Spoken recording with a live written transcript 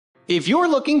If you're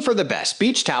looking for the best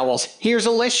beach towels, here's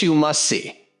a list you must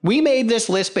see. We made this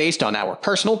list based on our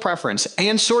personal preference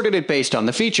and sorted it based on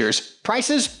the features,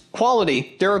 prices,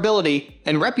 quality, durability,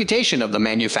 and reputation of the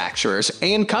manufacturers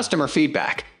and customer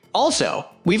feedback. Also,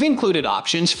 we've included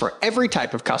options for every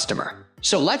type of customer.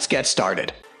 So let's get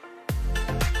started.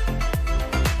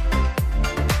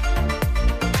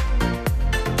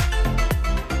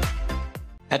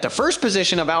 At the first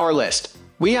position of our list,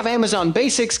 we have Amazon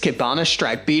Basics Kibana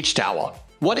Striped Beach Towel.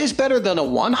 What is better than a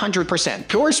 100%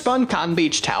 pure spun cotton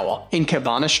beach towel in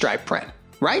Kibana stripe print,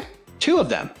 right? Two of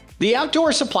them. The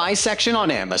outdoor supplies section on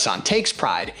Amazon takes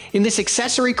pride in this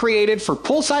accessory created for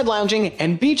poolside lounging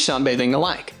and beach sunbathing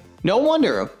alike. No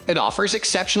wonder it offers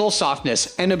exceptional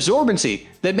softness and absorbency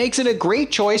that makes it a great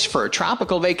choice for a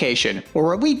tropical vacation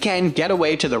or a weekend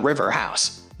getaway to the river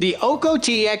house. The OCO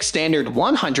TX Standard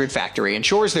 100 factory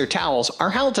ensures their towels are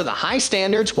held to the high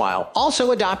standards while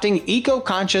also adopting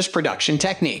eco-conscious production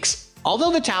techniques.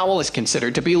 Although the towel is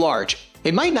considered to be large,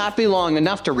 it might not be long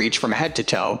enough to reach from head to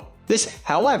toe. This,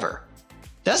 however,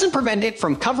 doesn't prevent it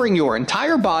from covering your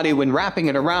entire body when wrapping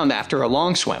it around after a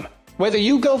long swim. Whether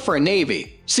you go for a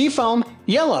navy, seafoam,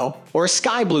 yellow, or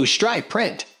sky blue stripe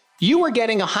print, you are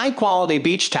getting a high-quality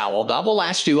beach towel that will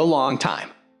last you a long time.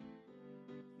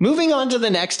 Moving on to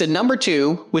the next at number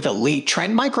 2 with Elite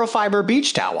Trend Microfiber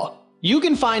Beach Towel. You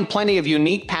can find plenty of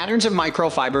unique patterns of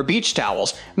microfiber beach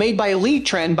towels made by Elite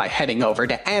Trend by heading over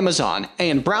to Amazon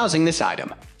and browsing this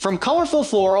item. From colorful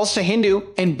florals to Hindu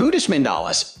and Buddhist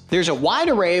mandalas, there's a wide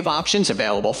array of options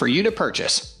available for you to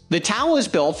purchase. The towel is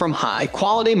built from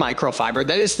high-quality microfiber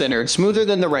that is thinner and smoother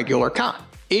than the regular cotton.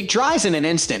 It dries in an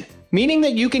instant, meaning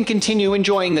that you can continue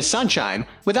enjoying the sunshine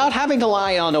without having to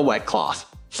lie on a wet cloth.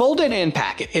 Fold it and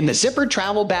pack it in the zippered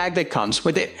travel bag that comes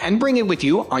with it and bring it with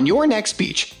you on your next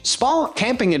beach, spa,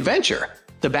 camping adventure.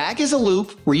 The bag is a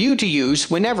loop for you to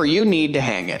use whenever you need to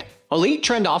hang it. Elite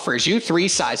Trend offers you 3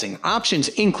 sizing options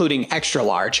including extra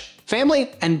large, family,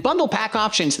 and bundle pack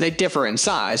options that differ in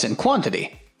size and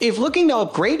quantity. If looking to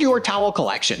upgrade your towel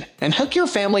collection and hook your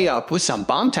family up with some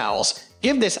bomb towels,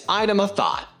 give this item a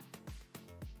thought.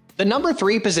 The number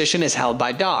 3 position is held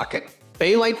by Dock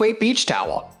Bay Lightweight Beach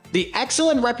Towel. The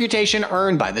excellent reputation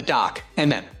earned by the Dock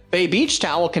and Bay Beach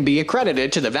Towel can be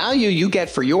accredited to the value you get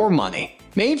for your money.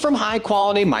 Made from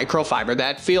high-quality microfiber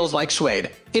that feels like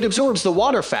suede, it absorbs the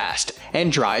water fast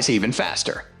and dries even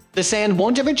faster. The sand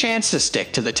won't have a chance to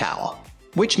stick to the towel,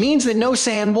 which means that no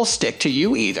sand will stick to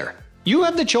you either. You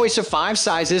have the choice of 5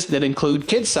 sizes that include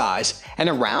kid size and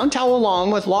a round towel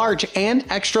along with large and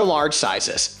extra large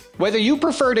sizes. Whether you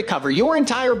prefer to cover your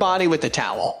entire body with the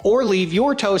towel or leave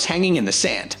your toes hanging in the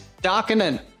sand, Dock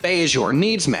and Bay is your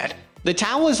needs met. The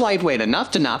towel is lightweight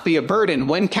enough to not be a burden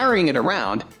when carrying it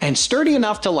around and sturdy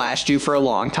enough to last you for a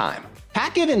long time.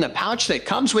 Pack it in the pouch that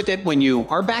comes with it when you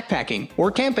are backpacking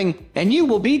or camping, and you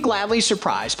will be gladly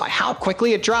surprised by how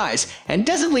quickly it dries and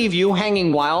doesn't leave you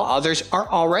hanging while others are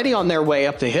already on their way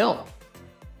up the hill.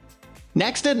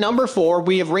 Next at number 4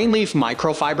 we have Rainleaf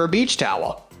Microfiber Beach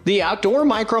Towel. The outdoor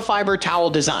microfiber towel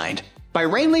designed by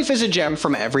Rainleaf is a gem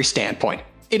from every standpoint.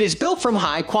 It is built from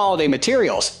high-quality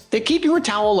materials that keep your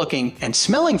towel looking and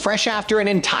smelling fresh after an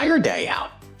entire day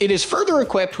out. It is further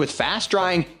equipped with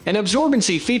fast-drying and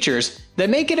absorbency features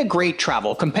that make it a great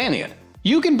travel companion.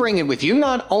 You can bring it with you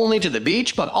not only to the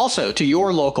beach but also to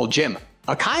your local gym,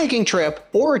 a kayaking trip,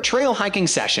 or a trail hiking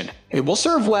session. It will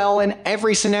serve well in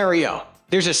every scenario.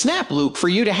 There's a snap loop for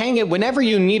you to hang it whenever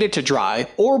you need it to dry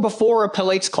or before a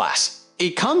Pilates class.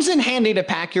 It comes in handy to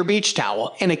pack your beach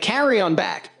towel in a carry-on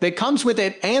bag that comes with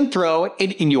it and throw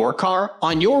it in your car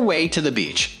on your way to the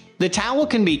beach. The towel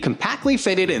can be compactly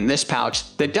fitted in this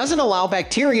pouch that doesn't allow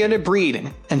bacteria to breed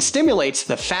and stimulates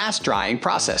the fast-drying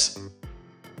process.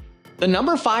 The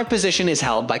number 5 position is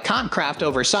held by Cottoncraft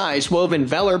Oversized Woven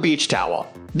Velour Beach Towel.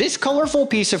 This colorful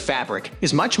piece of fabric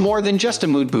is much more than just a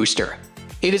mood booster.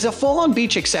 It is a full-on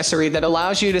beach accessory that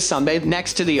allows you to sunbathe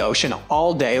next to the ocean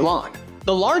all day long.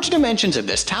 The large dimensions of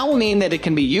this towel mean that it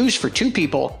can be used for 2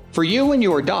 people, for you and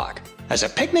your dog, as a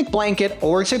picnic blanket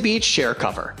or as a beach chair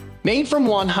cover. Made from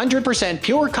 100%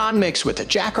 pure cotton mixed with a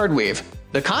jacquard weave,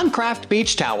 the Cottoncraft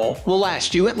Beach Towel will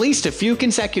last you at least a few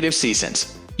consecutive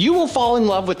seasons. You will fall in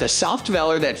love with the soft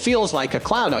velour that feels like a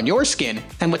cloud on your skin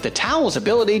and with the towel's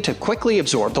ability to quickly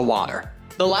absorb the water.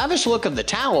 The lavish look of the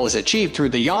towel is achieved through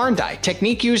the yarn dye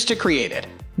technique used to create it.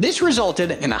 This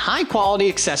resulted in a high-quality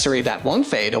accessory that won't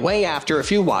fade away after a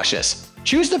few washes.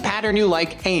 Choose the pattern you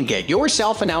like and get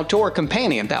yourself an outdoor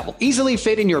companion that will easily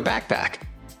fit in your backpack.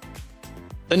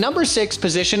 The number 6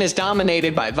 position is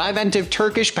dominated by Viventive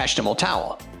Turkish Peştemal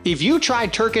Towel. If you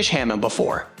tried Turkish hammam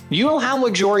before, you know how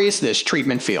luxurious this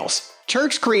treatment feels.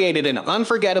 Turks created an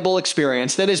unforgettable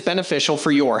experience that is beneficial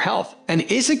for your health and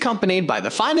is accompanied by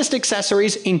the finest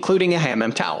accessories, including a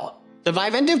hammam towel. The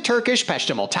Viventive Turkish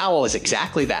Peştemal towel is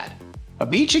exactly that. A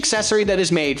beach accessory that is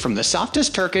made from the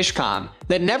softest Turkish cotton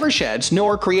that never sheds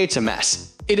nor creates a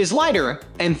mess. It is lighter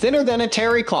and thinner than a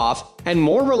terry cloth and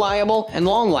more reliable and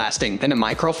long-lasting than a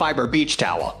microfiber beach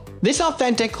towel. This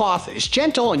authentic cloth is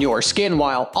gentle on your skin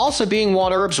while also being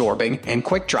water-absorbing and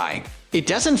quick-drying. It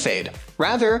doesn't fade.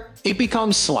 Rather, it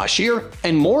becomes slushier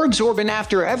and more absorbent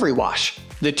after every wash.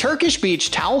 The Turkish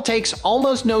beach towel takes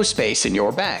almost no space in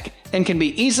your bag and can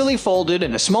be easily folded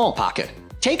in a small pocket.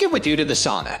 Take it with you to the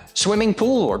sauna, swimming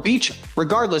pool, or beach,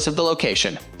 regardless of the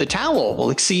location. The towel will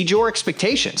exceed your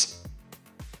expectations.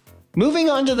 Moving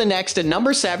on to the next at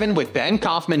number 7 with Ben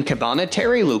Kaufman Cabana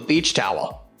Terry Loop Beach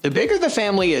Towel. The bigger the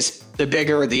family is, the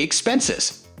bigger the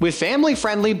expenses. With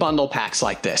family-friendly bundle packs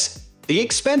like this, the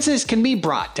expenses can be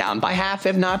brought down by half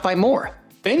if not by more.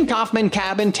 Ben Kaufman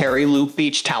Cabin Terry Loop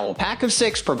Beach Towel Pack of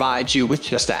 6 provides you with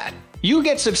just that. You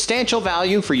get substantial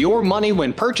value for your money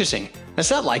when purchasing a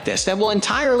set like this that will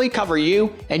entirely cover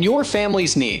you and your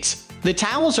family's needs. The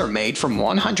towels are made from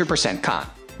 100%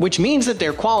 cotton, which means that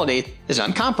their quality is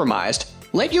uncompromised.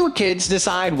 Let your kids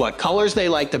decide what colors they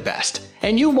like the best,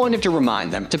 and you won't have to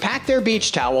remind them to pack their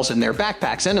beach towels in their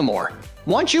backpacks anymore.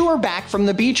 Once you are back from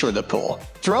the beach or the pool,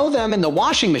 throw them in the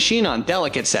washing machine on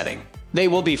delicate setting. They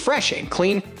will be fresh and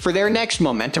clean for their next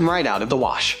momentum right out of the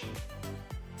wash.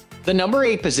 The number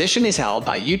 8 position is held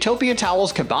by Utopia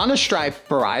Towels Cabana Stripe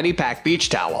Variety Pack Beach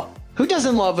Towel. Who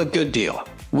doesn't love a good deal?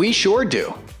 We sure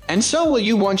do. And so will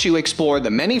you once you explore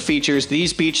the many features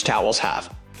these beach towels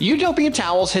have. Utopia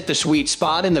Towels hit the sweet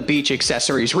spot in the beach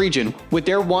accessories region with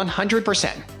their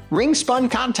 100% ring-spun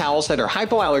cotton towels that are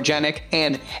hypoallergenic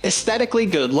and aesthetically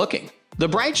good-looking. The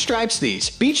bright stripes these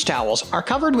beach towels are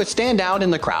covered with stand out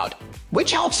in the crowd,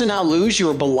 which helps to not lose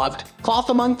your beloved cloth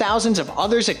among thousands of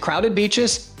others at crowded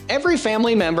beaches. Every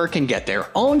family member can get their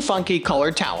own funky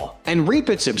colored towel and reap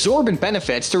its absorbent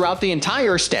benefits throughout the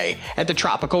entire stay at the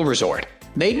tropical resort.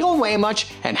 They don't weigh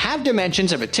much and have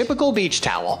dimensions of a typical beach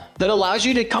towel that allows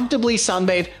you to comfortably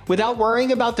sunbathe without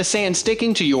worrying about the sand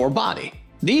sticking to your body.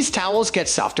 These towels get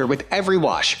softer with every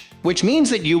wash, which means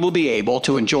that you will be able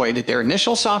to enjoy their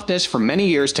initial softness for many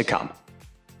years to come.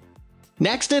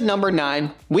 Next at number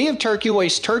 9, we have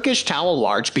Turquoise Turkish Towel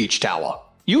Large Beach Towel.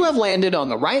 You have landed on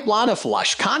the right lot of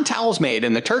flush cotton towels made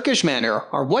in the Turkish manner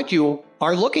are what you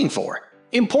are looking for.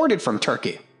 Imported from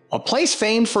Turkey, a place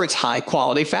famed for its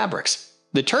high-quality fabrics,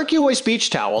 the turquoise beach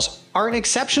towels are an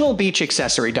exceptional beach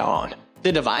accessory to own.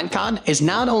 The divine cotton is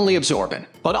not only absorbent,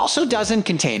 but also doesn't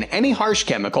contain any harsh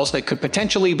chemicals that could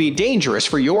potentially be dangerous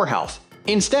for your health.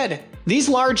 Instead, these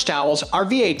large towels are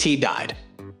VAT dyed,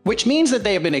 which means that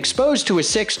they have been exposed to a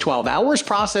 6-12 hours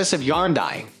process of yarn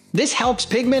dyeing. This helps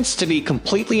pigments to be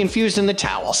completely infused in the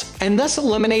towels and thus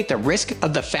eliminate the risk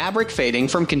of the fabric fading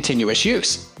from continuous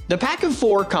use. The pack of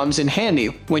 4 comes in handy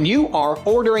when you are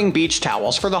ordering beach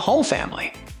towels for the whole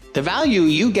family. The value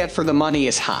you get for the money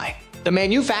is high. The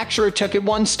manufacturer took it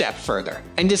one step further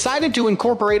and decided to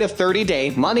incorporate a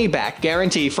 30-day money-back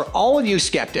guarantee for all of you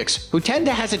skeptics who tend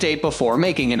to hesitate before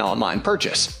making an online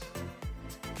purchase.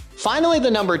 Finally, the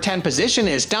number 10 position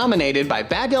is dominated by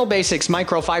Bagel Basics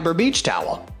Microfiber Beach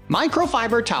Towel.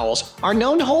 Microfiber towels are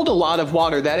known to hold a lot of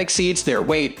water that exceeds their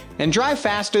weight and dry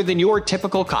faster than your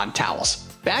typical cotton towels.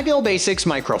 Bagel Basics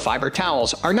microfiber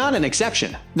towels are not an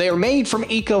exception. They are made from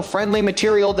eco-friendly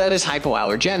material that is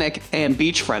hypoallergenic and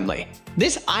beach-friendly.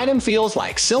 This item feels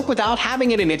like silk without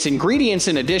having it in its ingredients,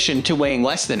 in addition to weighing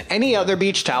less than any other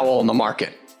beach towel on the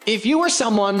market. If you are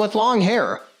someone with long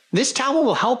hair, this towel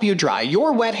will help you dry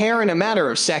your wet hair in a matter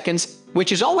of seconds,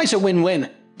 which is always a win-win.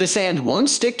 The sand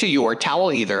won't stick to your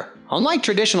towel either. Unlike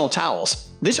traditional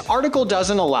towels, this article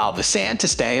doesn't allow the sand to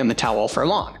stay on the towel for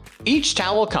long. Each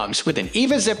towel comes with an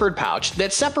EVA zippered pouch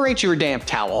that separates your damp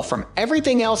towel from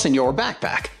everything else in your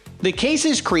backpack. The case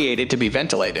is created to be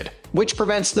ventilated, which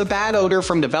prevents the bad odor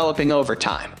from developing over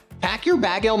time. Pack your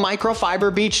Bagel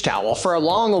microfiber beach towel for a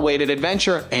long-awaited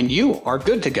adventure and you are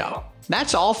good to go.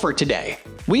 That's all for today.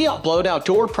 We upload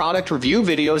outdoor product review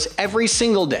videos every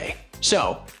single day,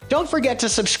 so don't forget to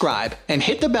subscribe and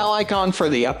hit the bell icon for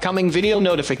the upcoming video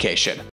notification.